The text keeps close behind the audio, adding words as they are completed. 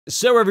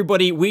So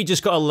everybody, we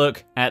just got a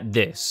look at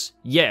this.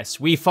 Yes,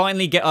 we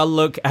finally get a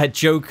look at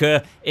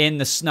Joker in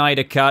the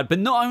Snyder Cut, but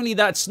not only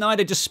that,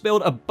 Snyder just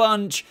spilled a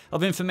bunch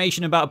of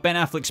information about Ben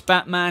Affleck's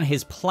Batman,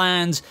 his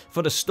plans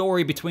for the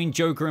story between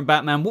Joker and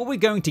Batman, what we're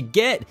going to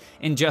get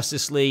in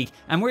Justice League,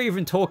 and we're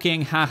even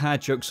talking haha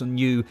jokes on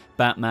new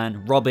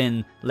Batman,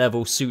 Robin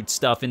level suit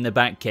stuff in the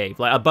Batcave.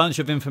 Like a bunch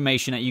of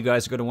information that you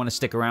guys are going to want to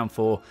stick around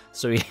for.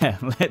 So yeah,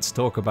 let's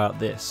talk about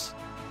this.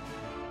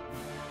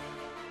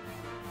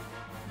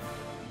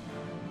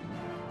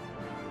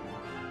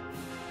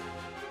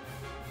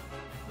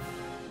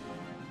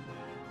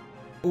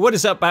 What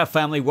is up, Bat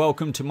Family?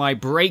 Welcome to my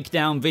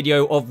breakdown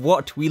video of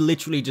what we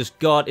literally just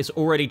got. It's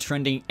already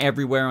trending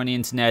everywhere on the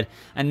internet,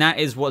 and that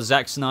is what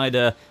Zack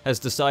Snyder has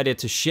decided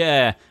to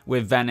share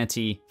with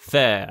Vanity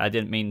Fair. I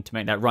didn't mean to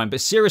make that rhyme,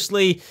 but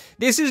seriously,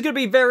 this is going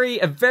to be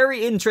a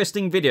very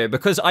interesting video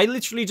because I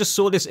literally just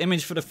saw this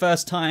image for the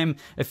first time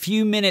a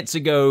few minutes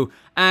ago,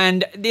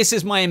 and this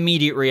is my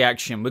immediate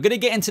reaction. We're going to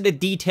get into the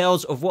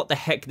details of what the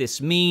heck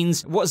this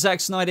means, what Zack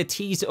Snyder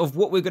teased of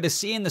what we're going to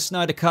see in the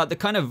Snyder Cut, the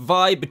kind of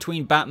vibe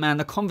between Batman,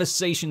 the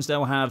conversations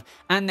they'll have,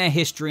 and their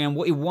history, and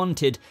what he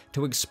wanted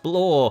to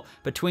explore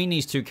between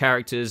these two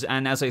characters,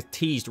 and as I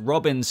teased,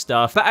 Robin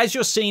stuff. But as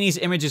you're seeing these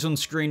images on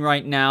screen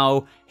right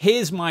now,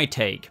 here's my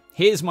take.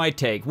 Here's my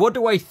take. What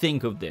do I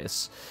think of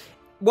this?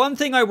 One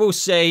thing I will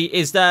say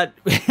is that,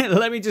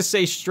 let me just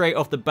say straight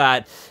off the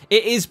bat,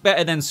 it is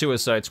better than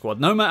Suicide Squad,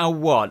 no matter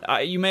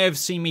what. You may have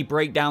seen me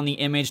break down the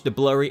image, the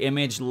blurry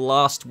image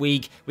last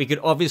week. We could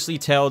obviously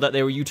tell that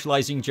they were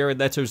utilizing Jared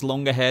Leto's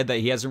longer hair that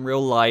he has in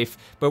real life,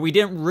 but we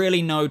didn't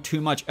really know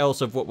too much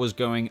else of what was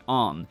going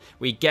on.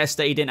 We guessed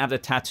that he didn't have the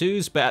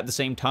tattoos, but at the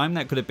same time,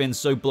 that could have been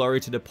so blurry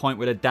to the point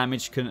where the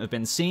damage couldn't have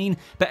been seen.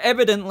 But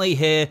evidently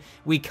here,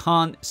 we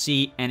can't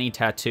see any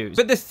tattoos.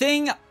 But the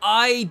thing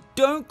I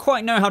don't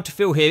quite know how to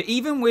feel here,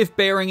 even with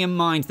bearing in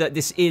mind that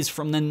this is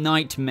from the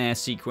Nightmare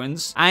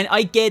sequence, and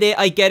I get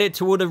it,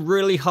 to all the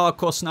really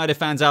hardcore Snyder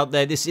fans out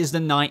there, this is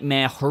the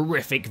Nightmare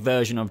horrific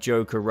version of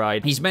Joker,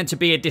 right? He's meant to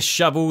be a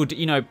disheveled,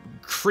 you know,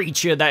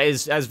 creature that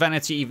is, as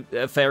Vanity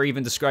Fair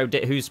even described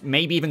it, who's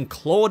maybe even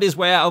clawed his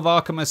way out of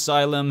Arkham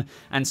Asylum,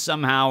 and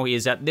somehow he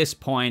is at this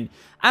point.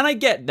 And I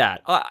get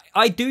that.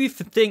 I do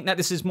think that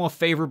this is more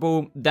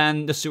favorable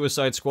than the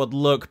Suicide Squad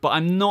look, but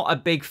I'm not a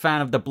big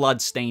fan of the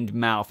blood-stained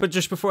mouth. But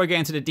just before I get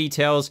into the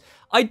details,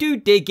 I do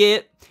dig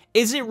it.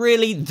 Is it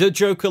really the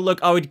Joker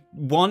look I would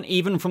want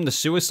even from the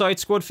Suicide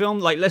Squad film?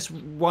 Like, let's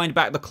wind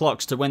back the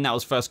clocks to when that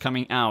was first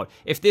coming out.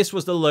 If this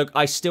was the look,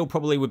 I still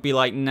probably would be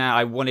like, nah,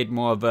 I wanted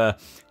more of a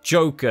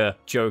Joker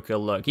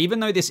look. Even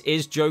though this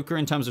is Joker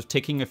in terms of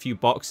ticking a few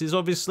boxes,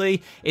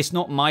 obviously, it's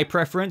not my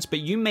preference, but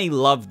you may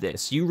love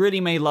this. You really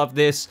may love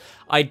this.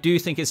 I do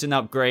think it's an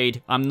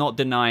upgrade. I'm not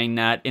denying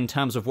that in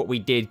terms of what we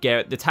did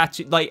get. The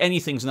tattoo, like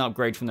anything's an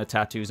upgrade from the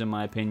tattoos in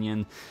my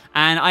opinion.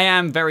 And I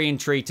am very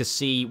intrigued to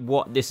see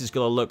what this is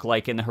going to look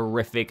like in the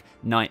horrific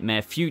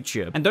Nightmare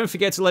future. And don't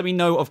forget to let me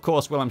know, of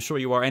course, well, I'm sure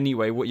you are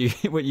anyway, what you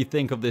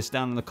think of this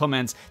down in the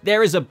comments.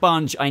 There is a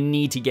bunch I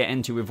need to get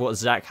into with what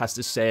Zack has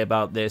to say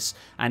about this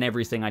and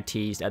everything I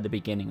teased at the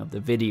beginning of the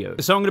video.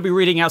 So I'm going to be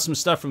reading out some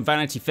stuff from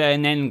Vanity Fair,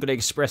 and then I'm going to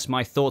express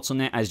my thoughts on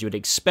it as you would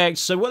expect.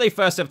 So what they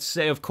first have to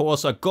say, of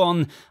course, are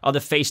gone are the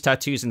face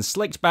tattoos and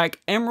slicked back,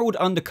 emerald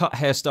undercut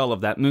hairstyle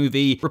of that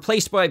movie,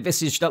 replaced by a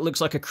visage that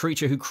looks like a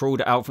creature who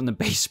crawled out from the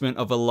basement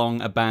of a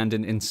long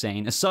abandoned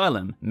insane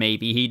asylum.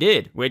 Maybe he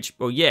did, which,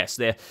 well, yes,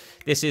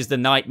 this is the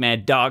Nightmare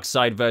dark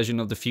side version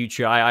of the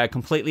future. I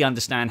completely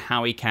understand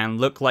how he can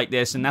look like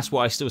this, and that's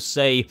why I still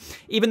say,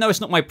 even though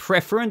it's not my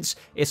preference,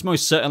 it's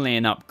most certainly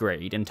an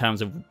upgrade in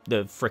terms of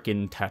the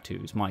frickin'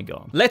 tattoos, my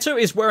god. Leto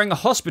is wearing a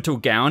hospital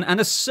gown and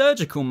a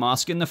surgical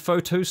mask in the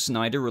photo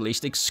Snyder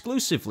released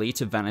exclusively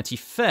to Vanity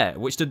Fair,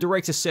 which the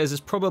director says is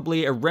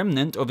probably a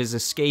remnant of his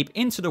escape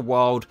into the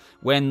wild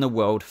when the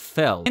world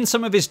fell. In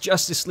some of his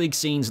Justice League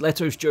scenes,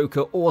 Leto's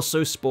Joker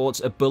also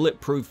sports a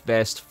bulletproof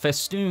vest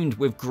festooned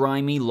with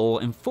grimy law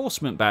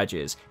enforcement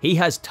badges. He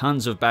has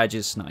tons of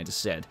badges, Snyder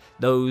said.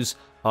 Those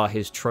are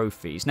his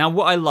trophies. Now,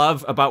 what I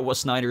love about what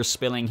Snyder is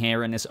spilling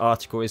here in this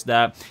article is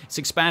that it's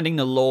expanding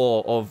the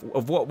lore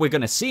of what we're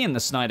going to see in the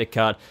Snyder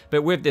Cut,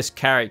 but with this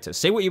character.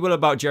 Say what you will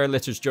about Jared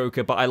Leto's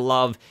Joker, but I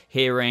love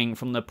hearing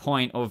from the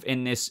point of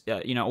in this,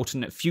 you know,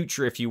 alternate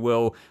future, if you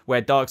will,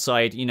 where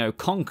Darkseid, you know,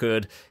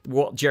 conquered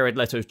what Jared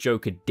Leto's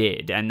Joker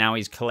did, and now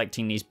he's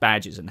collecting these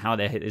badges and how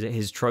they're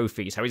his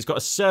trophies, how he's got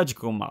a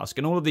surgical mask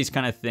and all of these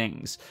kind of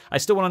things. I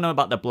still want to know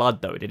about the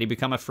blood, though. Did he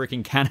become a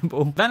freaking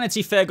cannibal?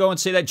 Vanity Fair go on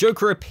to say that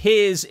Joker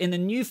appears in the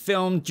new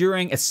film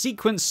during a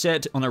sequence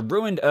set on a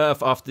ruined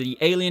Earth after the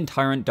alien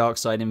tyrant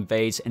Darkseid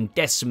invades and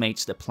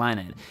decimates the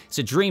planet. It's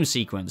a dream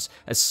sequence,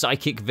 a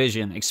psychic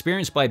vision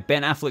experienced by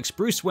Ben Affleck's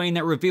Bruce Wayne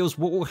that reveals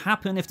what will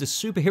happen if the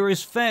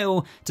superheroes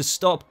fail to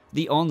stop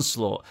the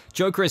onslaught.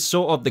 Joker is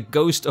sort of the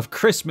ghost of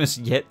Christmas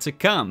yet to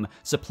come,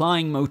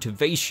 supplying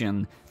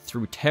motivation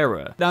through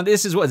terror. Now,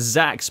 this is what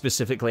Zack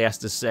specifically has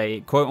to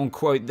say, quote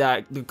unquote,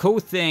 that the cool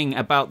thing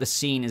about the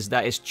scene is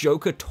that it's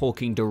Joker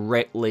talking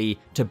directly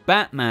to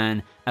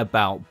Batman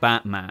about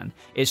Batman.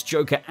 It's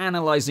Joker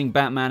analyzing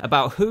Batman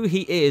about who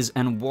he is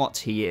and what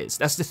he is.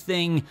 That's the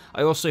thing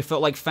I also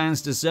felt like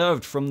fans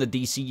deserved from the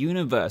DC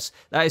universe.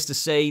 That is to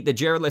say, the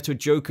Jared Leto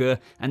Joker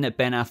and the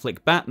Ben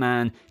Affleck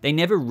Batman, they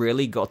never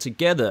really got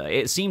together.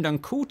 It seemed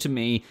uncool to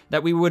me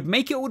that we would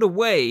make it all the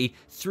way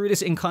through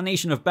this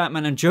incarnation of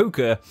Batman and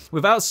Joker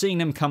without seeing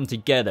them come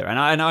together. And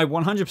I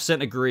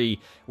 100% agree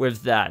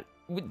with that.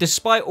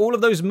 Despite all of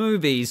those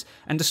movies,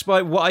 and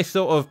despite what I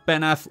thought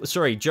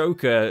of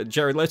Joker,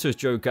 Jared Leto's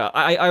Joker,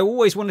 I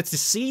always wanted to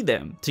see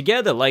them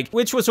together,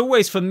 which was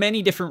always for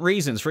many different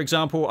reasons. For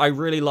example, I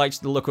really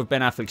liked the look of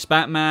Ben Affleck's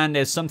Batman.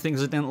 There's some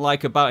things I didn't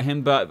like about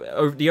him,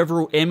 but the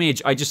overall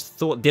image I just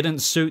thought didn't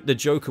suit the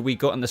Joker we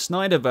got in the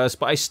Snyderverse,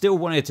 but I still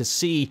wanted to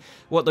see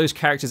what those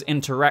characters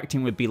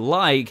interacting would be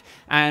like.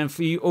 And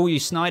for all you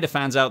Snyder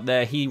fans out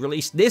there, he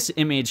released this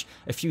image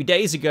a few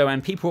days ago,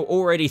 and people were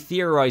already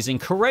theorizing,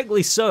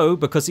 correctly so,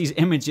 because these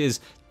images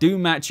do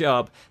match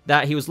up,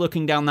 that he was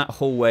looking down that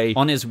hallway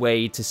on his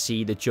way to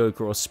see the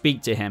Joker or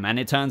speak to him. And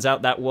it turns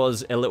out that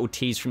was a little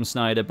tease from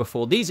Snyder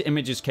before these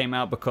images came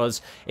out,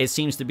 because it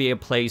seems to be a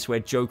place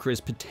where Joker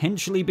is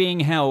potentially being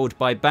held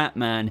by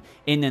Batman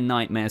in the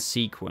nightmare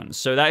sequence.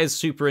 So that is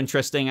super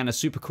interesting and a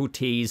super cool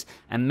tease,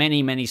 and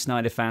many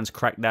Snyder fans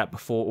cracked that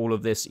before all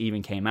of this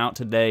even came out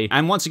today.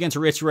 And once again, to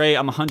reiterate,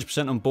 I'm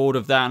 100% on board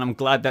of that, and I'm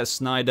glad that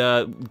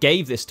Snyder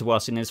gave this to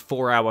us in his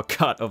 4-hour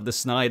cut of the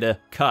Snyder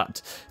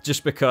Cut,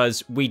 just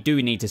because we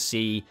do need to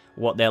see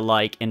what they're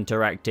like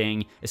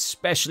interacting,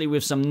 especially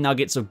with some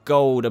nuggets of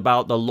gold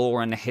about the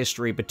lore and the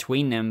history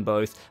between them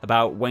both,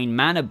 about Wayne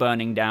Manor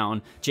burning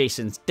down,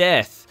 Jason's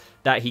death,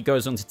 that he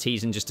goes on to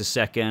tease in just a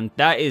second.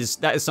 That is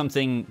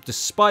something,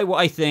 despite what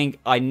I think,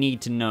 I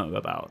need to know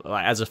about.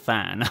 Like, as a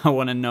fan, I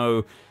want to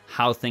know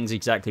how things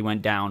exactly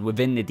went down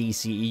within the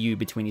DCEU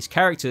between these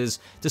characters,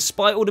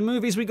 despite all the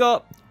movies we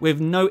got,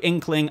 with no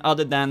inkling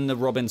other than the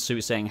Robin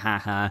suit saying,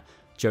 haha,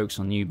 joke's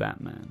on you,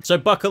 Batman. So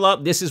buckle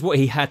up, this is what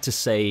he had to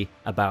say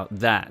about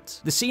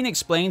that. The scene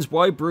explains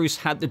why Bruce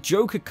had the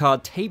Joker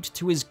card taped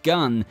to his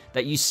gun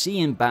that you see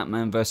in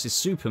Batman vs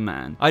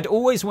Superman. I'd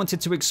always wanted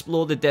to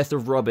explore the death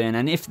of Robin,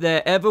 and if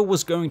there ever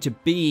was going to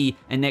be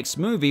a next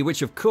movie,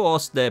 which of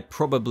course there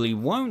probably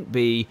won't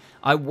be,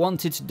 I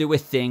wanted to do a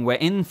thing where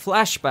in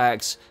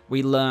flashbacks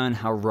we learn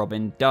how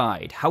Robin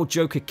died, how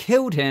Joker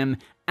killed him,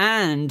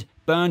 and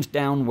burned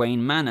down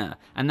Wayne Manor,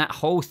 and that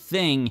whole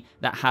thing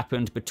that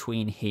happened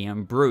between he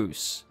and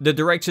Bruce. The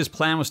director's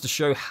plan was to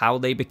show how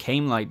they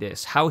became like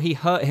this, how he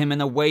hurt him in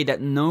a way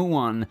that no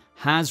one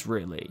has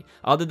really.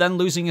 Other than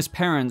losing his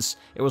parents,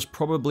 it was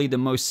probably the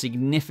most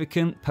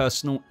significant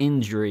personal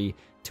injury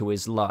to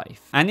his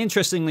life. And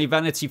interestingly,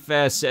 Vanity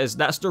Fair says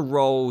that's the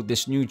role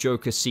this new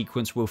Joker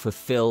sequence will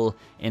fulfill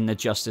in the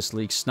Justice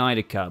League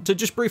Snyder Cut. So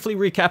just briefly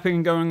recapping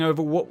and going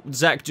over what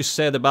Zack just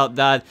said about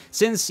that,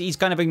 since he's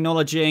kind of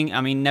acknowledging,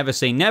 I mean, never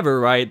say never,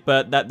 right,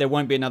 but that there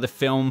won't be another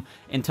film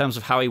in terms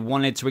of how he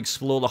wanted to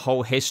explore the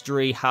whole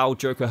history, how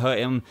Joker hurt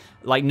him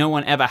like no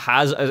one ever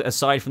has,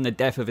 aside from the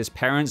death of his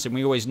parents, and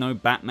we always know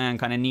Batman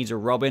kind of needs a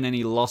Robin, and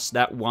he lost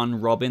that one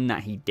Robin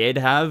that he did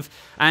have.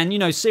 And, you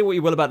know, say what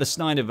you will about the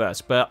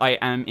Snyderverse, but I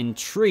am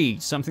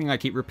intrigued, something I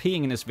keep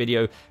repeating in this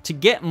video, to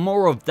get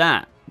more of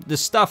that. The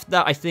stuff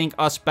that I think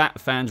us Bat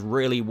fans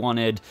really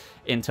wanted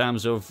in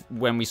terms of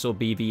when we saw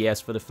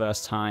BVS for the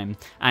first time,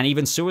 and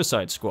even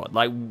Suicide Squad.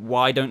 Like,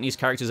 why don't these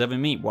characters ever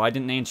meet? Why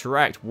didn't they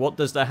interact? What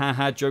does the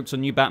haha jokes on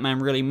New Batman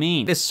really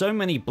mean? There's so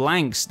many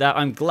blanks that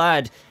I'm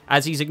glad,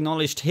 as he's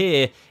acknowledged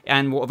here,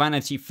 and what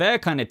Vanity Fair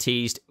kind of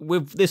teased,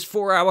 with this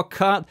 4-hour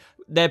cut,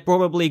 they're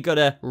probably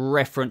gonna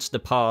reference the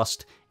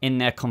past in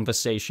their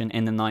conversation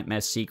in the nightmare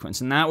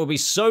sequence. And that will be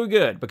so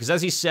good, because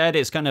as he said,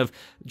 it's kind of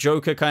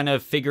Joker kind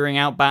of figuring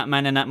out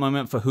Batman in that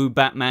moment for who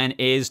Batman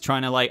is,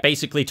 trying to like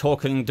basically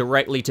talking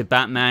directly to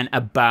Batman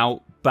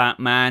about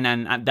Batman,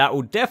 and that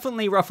will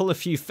definitely ruffle a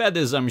few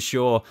feathers, I'm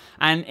sure.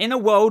 And in a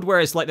world where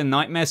it's like the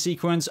nightmare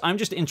sequence, I'm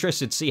just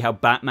interested to see how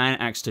Batman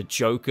acts to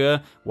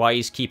Joker, why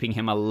he's keeping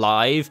him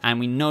alive,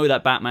 and we know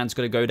that Batman's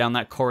got to go down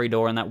that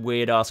corridor and that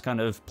weird-ass kind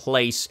of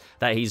place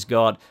that he's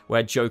got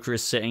where Joker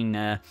is sitting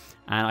there,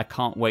 and I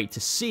can't wait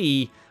to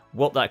see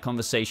what that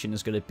conversation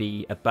is going to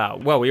be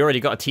about. Well, we already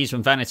got a tease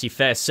from Vanity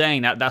Fair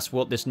saying that that's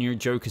what this new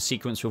Joker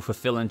sequence will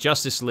fulfill in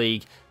Justice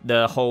League,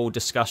 the whole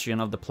discussion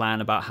of the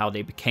plan about how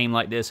they became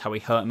like this, how he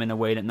hurt him in a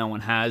way that no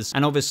one has,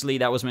 and obviously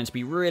that was meant to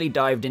be really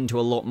dived into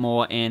a lot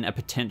more in a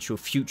potential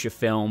future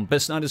film,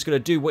 but Snyder's going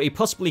to do what he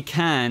possibly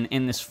can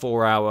in this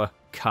 4-hour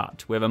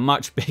cut with a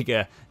much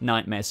bigger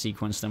nightmare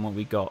sequence than what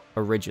we got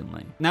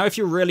originally. Now, if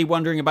you're really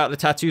wondering about the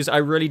tattoos, I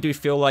really do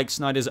feel like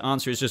Snyder's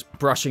answer is just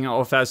brushing it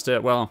off as to,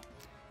 well,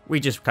 we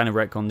just kind of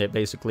retconned it,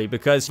 basically,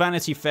 because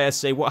Vanity Fair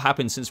say what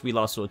happened since we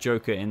last saw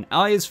Joker in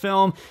Ayer's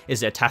film. Is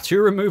there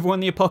tattoo removal in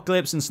the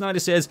apocalypse? And Snyder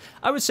says,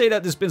 I would say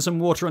that there's been some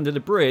water under the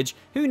bridge.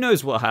 Who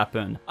knows what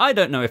happened? I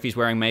don't know if he's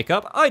wearing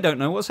makeup. I don't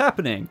know what's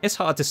happening. It's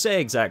hard to say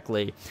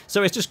exactly.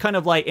 So it's just kind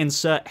of like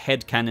insert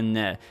headcanon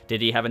there.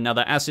 Did he have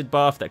another acid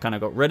bath that kind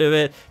of got rid of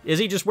it? Is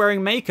he just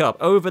wearing makeup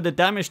over the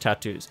damaged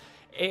tattoos?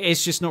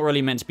 it's just not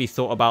really meant to be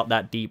thought about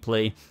that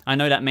deeply. I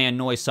know that may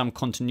annoy some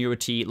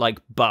continuity like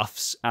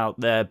buffs out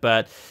there,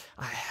 but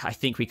I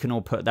think we can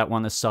all put that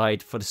one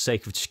aside for the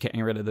sake of just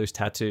getting rid of those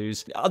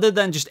tattoos. Other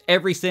than just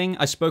everything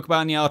I spoke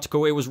about in the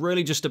article, it was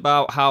really just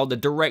about how the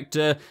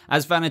director,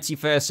 as Vanity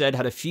Fair said,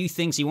 had a few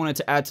things he wanted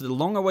to add to the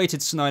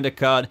long-awaited Snyder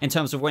Cut in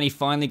terms of when he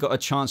finally got a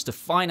chance to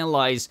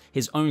finalize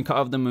his own cut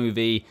of the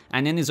movie,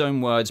 and in his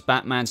own words,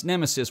 Batman's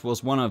nemesis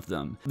was one of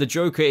them. The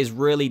Joker is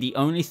really the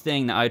only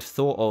thing that I'd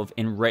thought of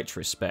in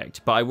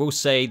retrospect, but I will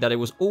say that it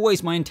was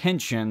always my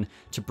intention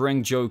to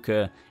bring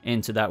Joker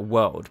into that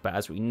world. But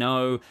as we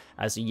know,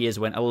 as the years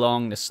went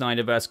along, the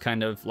Snyderverse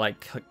kind of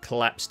like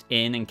collapsed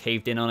in and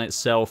caved in on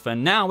itself,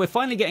 and now we're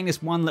finally getting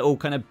this one little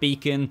kind of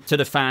beacon to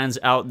the fans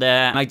out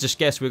there, and I just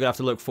guess we're gonna have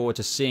to look forward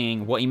to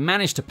seeing what he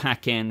managed to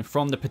pack in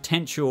from the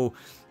potential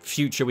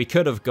future we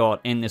could have got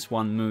in this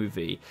one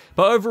movie.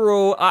 But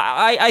overall,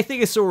 I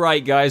think it's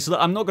alright, guys.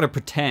 I'm not gonna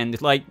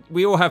pretend. Like,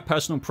 we all have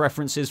personal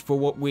preferences for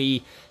what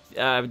we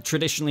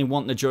traditionally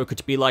want the Joker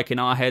to be like in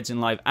our heads in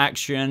live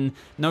action.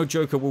 No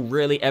Joker will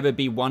really ever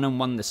be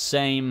one-on-one the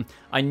same.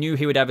 I knew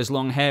he would have his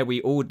long hair,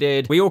 we all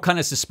did. We all kind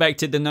of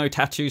suspected the no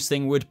tattoos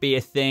thing would be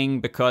a thing,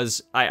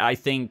 because I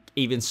think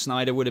even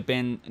Snyder would have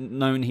been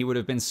known he would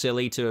have been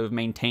silly to have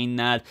maintained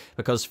that,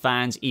 because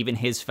fans, even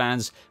his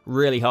fans,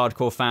 really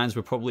hardcore fans,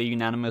 were probably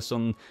unanimous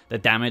on the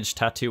damaged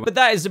tattoo. But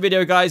that is the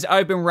video, guys.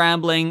 I've been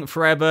rambling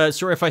forever.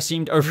 Sorry if I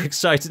seemed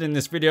overexcited in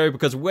this video,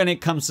 because when it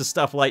comes to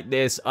stuff like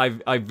this,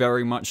 I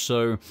very much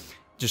so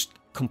just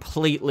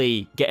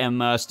completely get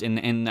immersed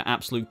in the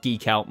absolute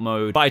geek out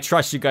mode. But I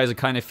trust you guys are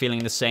kind of feeling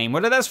the same,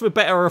 whether that's for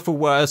better or for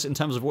worse in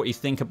terms of what you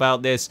think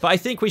about this. But I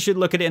think we should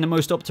look at it in the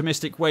most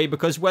optimistic way,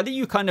 because whether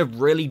you kind of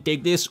really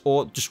dig this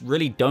or just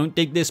really don't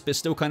dig this but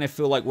still kind of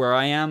feel like where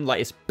I am,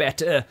 like it's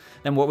better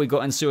than what we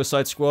got in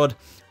Suicide Squad,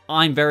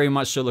 I'm very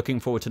much so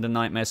looking forward to the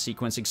nightmare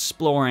sequence,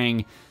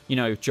 exploring, you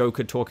know,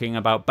 Joker talking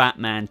about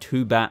Batman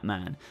to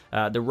Batman,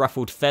 the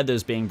ruffled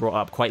feathers being brought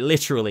up, quite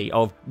literally,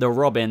 of the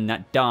Robin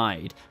that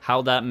died,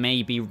 how that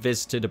may be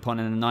visited upon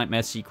in the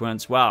nightmare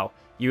sequence. Wow,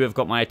 you have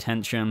got my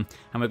attention,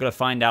 and we're going to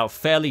find out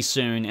fairly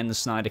soon in the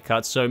Snyder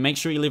Cut. So make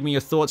sure you leave me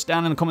your thoughts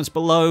down in the comments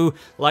below.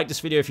 Like this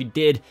video if you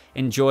did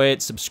enjoy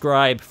it.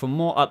 Subscribe for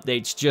more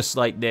updates just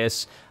like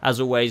this. As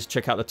always,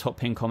 check out the top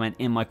pinned comment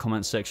in my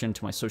comment section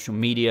to my social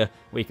media,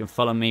 where you can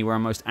follow me, where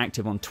I'm most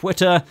active on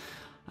Twitter.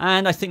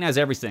 And I think that's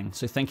everything.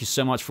 So thank you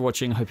so much for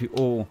watching. I hope you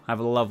all have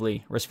a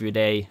lovely rest of your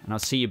day, and I'll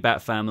see you,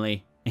 Bat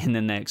Family, in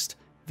the next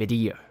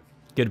video.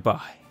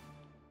 Goodbye.